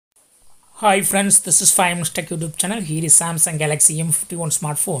Hi friends, this is 5 Minutes Tech YouTube channel. Here is Samsung Galaxy M51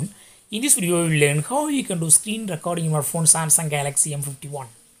 smartphone. In this video, we will learn how you can do screen recording in your phone Samsung Galaxy M51.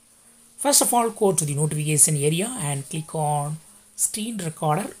 First of all, go to the notification area and click on screen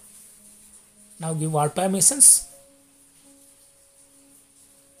recorder. Now give all permissions.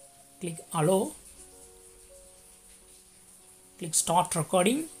 Click allow. Click start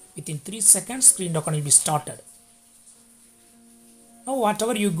recording. Within 3 seconds, screen recording will be started. Now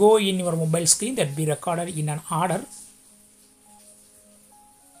whatever you go in your mobile screen, that will be recorded in an order.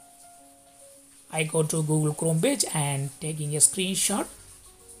 I go to Google Chrome page and taking a screenshot.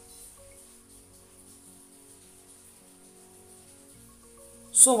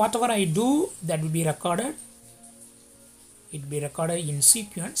 So whatever I do, that will be recorded. It will be recorded in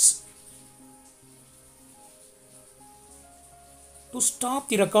sequence. To stop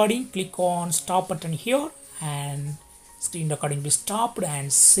the recording, click on stop button here and screen recording will be stopped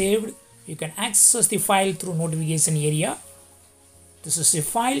and saved. You can access the file through notification area. This is the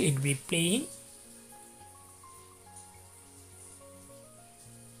file, it will be playing.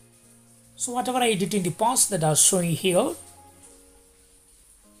 So whatever I did in the past, that are showing here.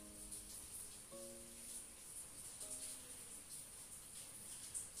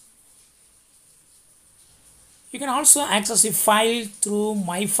 You can also access the file through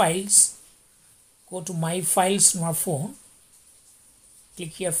My Files. Go to My Files in your phone. Click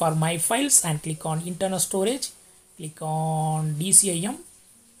here for My Files and click on internal storage. Click on DCIM.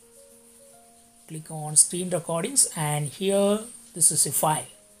 Click on screen recordings and here this is a file.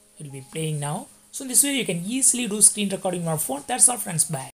 It will be playing now. So in this way you can easily do screen recording on your phone. That's all friends. Bye.